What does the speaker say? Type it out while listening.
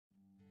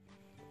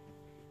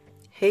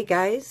Hey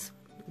guys,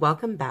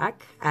 welcome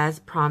back. As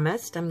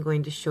promised, I'm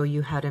going to show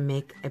you how to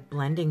make a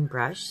blending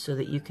brush so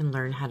that you can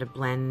learn how to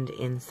blend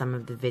in some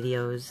of the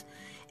videos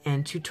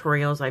and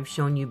tutorials I've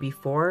shown you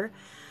before.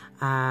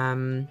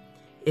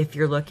 If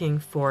you're looking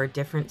for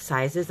different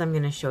sizes, I'm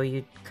going to show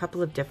you a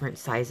couple of different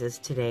sizes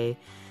today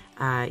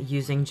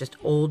using just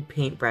old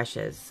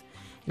paintbrushes.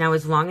 Now,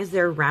 as long as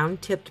they're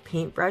round-tipped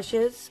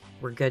paintbrushes,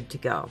 we're good to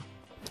go.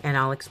 And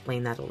I'll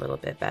explain that a little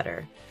bit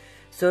better.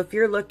 So if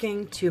you're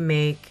looking to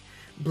make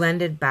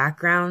blended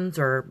backgrounds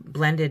or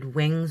blended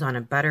wings on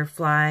a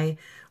butterfly,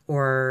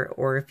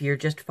 or if you're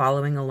just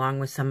following along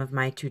with some of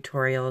my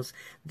tutorials,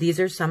 these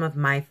are some of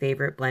my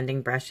favorite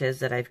blending brushes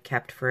that I've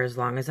kept for as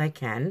long as I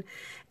can.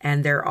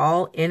 And they're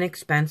all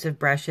inexpensive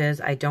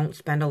brushes. I don't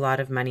spend a lot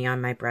of money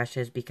on my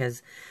brushes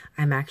because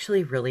I'm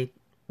actually really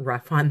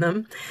rough on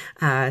them.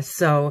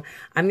 So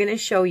I'm going to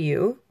show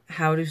you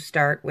how to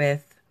start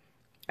with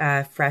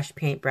a fresh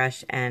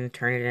paintbrush and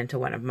turn it into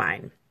one of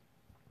mine.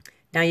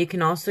 Now you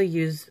can also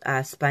use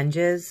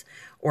sponges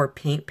or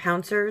paint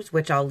pouncers,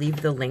 which I'll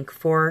leave the link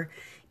for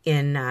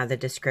in the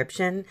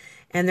description.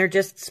 And they're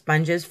just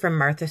sponges from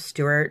Martha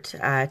Stewart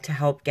to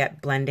help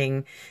get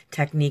blending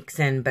techniques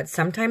in. But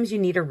sometimes you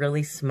need a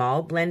really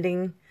small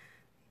blending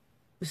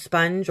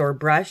sponge or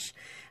brush.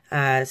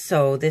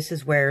 So this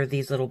is where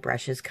these little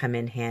brushes come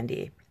in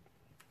handy.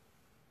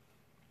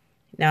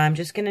 Now I'm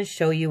just going to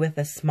show you with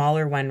a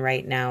smaller one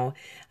right now.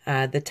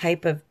 The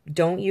type of,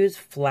 don't use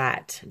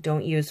flat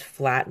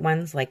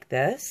ones like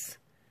this,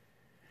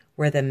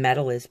 where the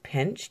metal is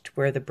pinched,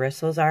 where the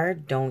bristles are.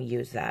 Don't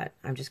use that.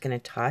 I'm just going to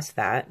toss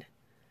that.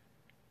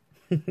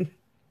 And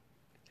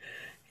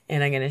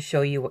I'm going to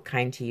show you what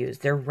kind to use.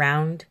 They're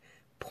round,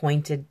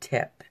 pointed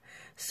tip.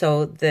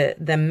 So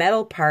the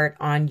metal part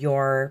on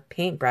your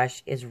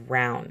paintbrush is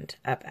round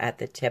up at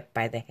the tip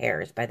by the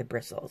hairs, by the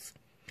bristles.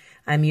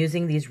 I'm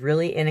using these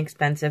really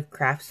inexpensive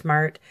Craft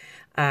Smart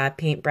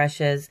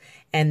paintbrushes,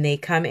 and they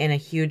come in a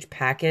huge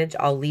package.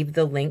 I'll leave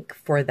the link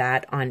for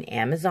that on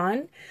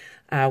Amazon,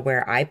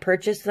 where I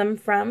purchased them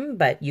from,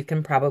 but you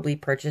can probably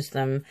purchase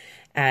them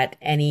at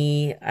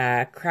any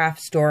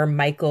craft store,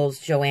 Michael's,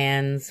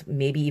 Joann's,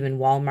 maybe even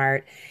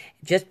Walmart.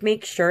 Just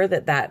make sure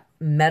that that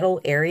metal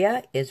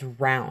area is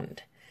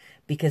round,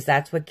 because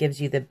that's what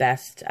gives you the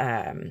best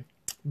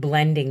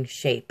blending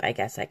shape, I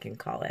guess I can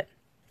call it.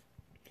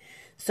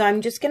 So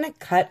I'm just going to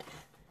cut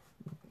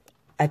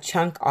a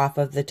chunk off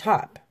of the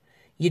top.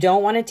 You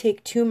don't want to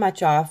take too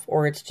much off,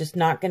 or it's just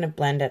not going to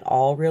blend at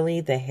all,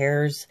 really. The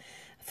hairs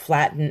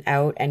flatten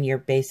out and you're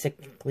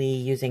basically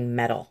using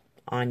metal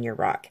on your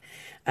rock.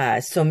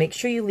 So make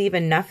sure you leave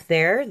enough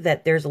there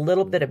that there's a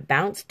little bit of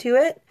bounce to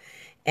it,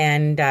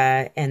 and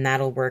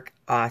that'll work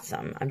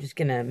awesome. I'm just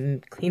going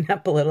to clean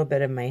up a little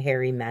bit of my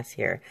hairy mess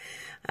here.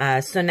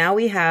 So now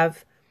we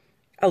have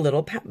a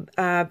little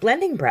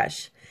blending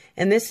brush.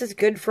 And this is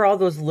good for all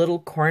those little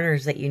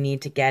corners that you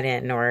need to get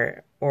in,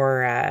 or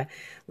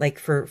like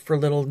for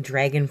little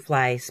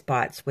dragonfly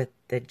spots with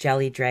the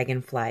jelly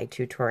dragonfly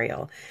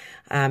tutorial.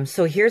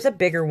 So here's a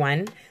bigger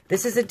one.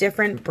 This is a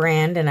different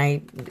brand,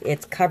 and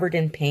it's covered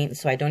in paint,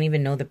 so I don't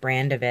even know the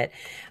brand of it.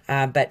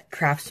 But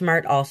Craft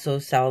Smart also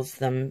sells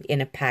them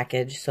in a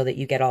package so that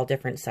you get all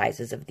different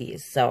sizes of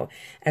these. So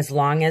as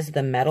long as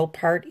the metal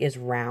part is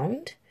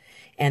round,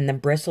 and the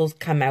bristles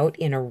come out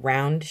in a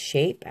round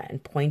shape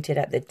and pointed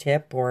at the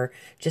tip, or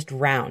just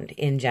round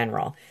in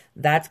general,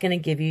 that's going to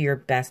give you your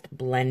best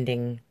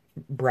blending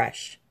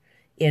brush,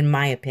 in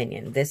my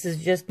opinion. This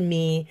is just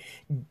me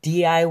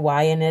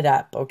DIYing it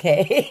up,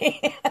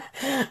 okay?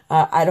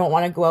 I don't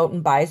want to go out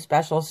and buy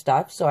special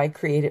stuff, so I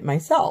create it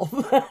myself.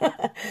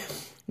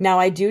 Now,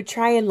 I do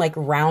try and like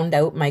round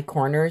out my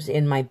corners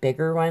in my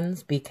bigger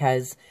ones,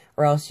 because,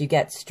 or else you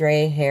get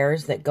stray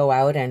hairs that go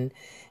out and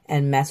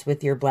mess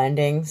with your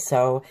blending.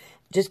 So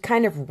just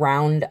kind of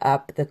round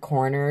up the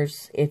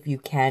corners if you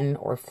can,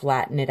 or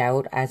flatten it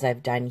out as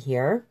I've done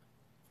here.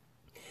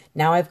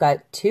 Now I've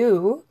got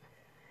two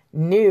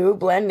new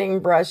blending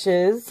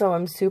brushes, so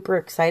I'm super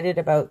excited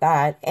about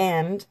that.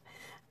 And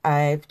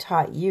I've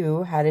taught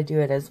you how to do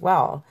it as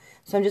well.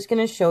 So I'm just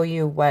going to show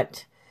you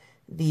what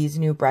these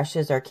new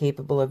brushes are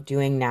capable of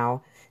doing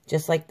now.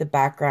 Just like the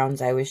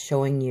backgrounds I was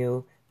showing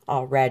you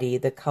already,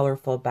 the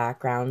colorful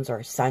backgrounds,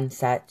 or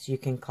sunsets you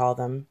can call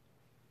them.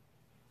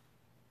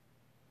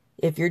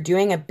 If you're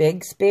doing a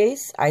big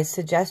space, I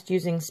suggest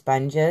using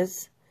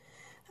sponges.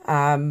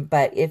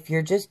 But if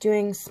you're just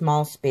doing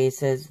small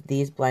spaces,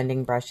 these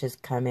blending brushes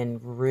come in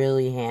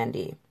really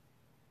handy.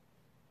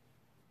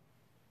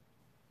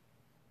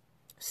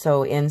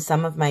 So in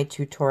some of my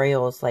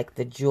tutorials, like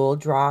the jewel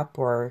drop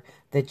or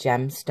the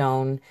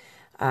gemstone,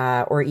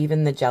 or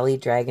even the jelly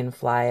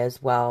dragonfly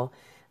as well,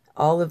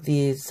 all of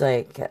these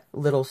like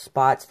little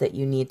spots that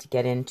you need to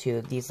get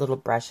into, these little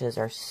brushes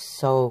are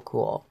so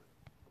cool.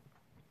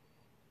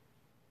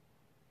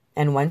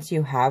 And once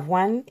you have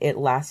one, it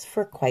lasts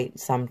for quite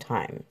some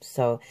time.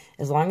 So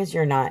as long as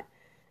you're not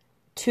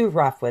too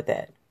rough with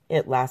it,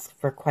 it lasts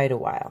for quite a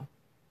while.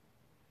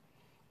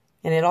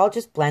 And it all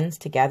just blends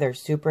together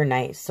super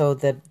nice. So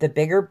the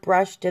bigger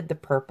brush did the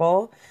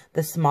purple,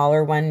 the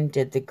smaller one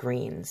did the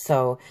green.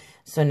 So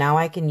now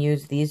I can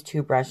use these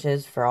two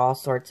brushes for all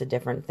sorts of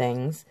different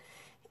things.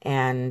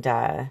 And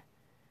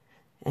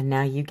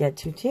now you get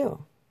to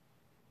too.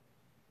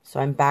 So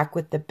I'm back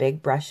with the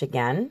big brush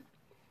again,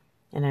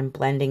 and I'm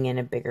blending in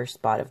a bigger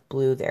spot of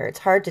blue there. It's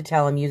hard to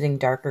tell, I'm using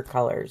darker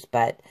colors,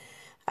 but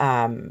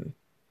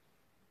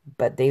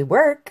they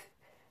work,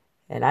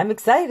 and I'm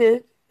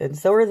excited. And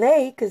so are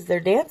they, because they're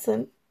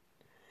dancing.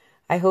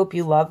 I hope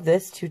you love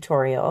this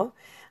tutorial.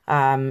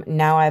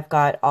 Now I've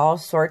got all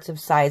sorts of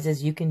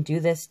sizes. You can do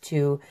this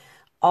to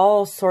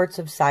all sorts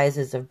of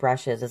sizes of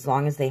brushes, as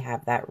long as they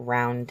have that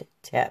round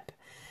tip.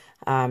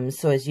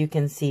 So as you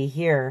can see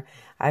here,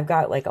 I've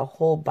got like a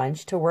whole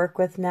bunch to work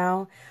with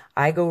now.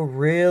 I go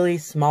really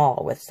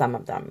small with some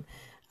of them,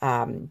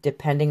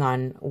 depending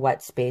on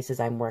what spaces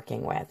I'm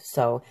working with.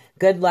 So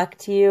good luck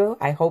to you.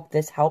 I hope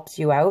this helps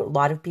you out. A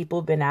lot of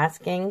people have been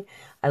asking.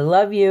 I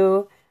love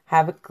you.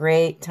 Have a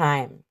great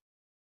time.